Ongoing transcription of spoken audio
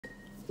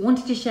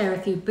Wanted to share a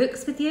few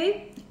books with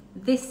you.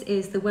 This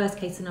is the Worst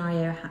Case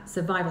Scenario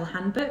Survival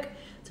Handbook.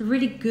 It's a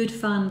really good,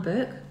 fun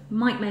book.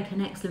 Might make an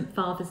excellent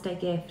Father's Day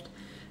gift.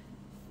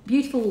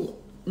 Beautiful,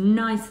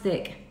 nice,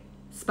 thick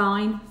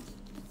spine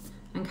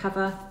and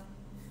cover.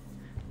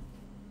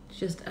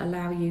 Just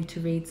allow you to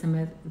read some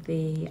of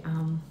the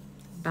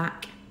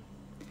back.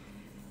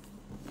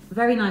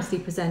 Very nicely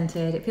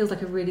presented. It feels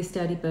like a really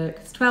sturdy book.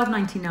 It's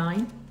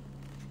 $12.99.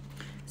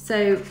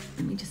 So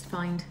let me just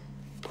find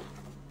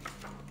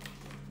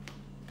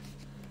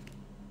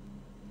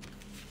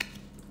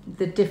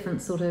the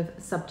different sort of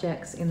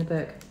subjects in the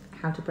book.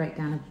 How to break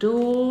down a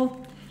door.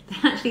 They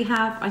actually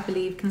have, I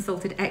believe,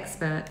 consulted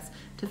experts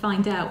to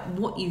find out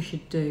what you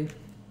should do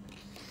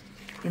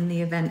in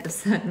the event of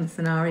certain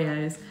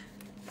scenarios.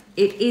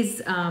 It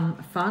is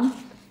fun,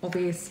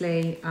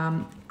 obviously.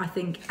 I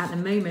think at the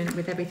moment,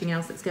 with everything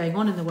else that's going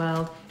on in the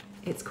world,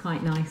 it's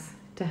quite nice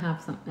to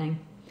have something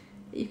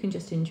that you can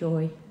just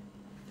enjoy.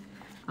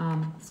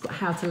 It's got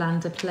how to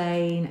land a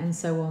plane and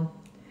so on.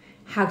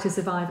 How to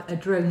survive a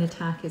drone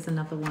attack is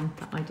another one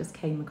that I just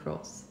came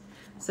across.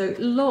 So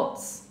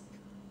lots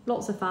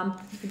of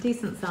fun. It's a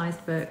decent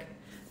sized book,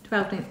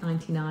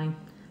 $12.99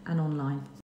 and online.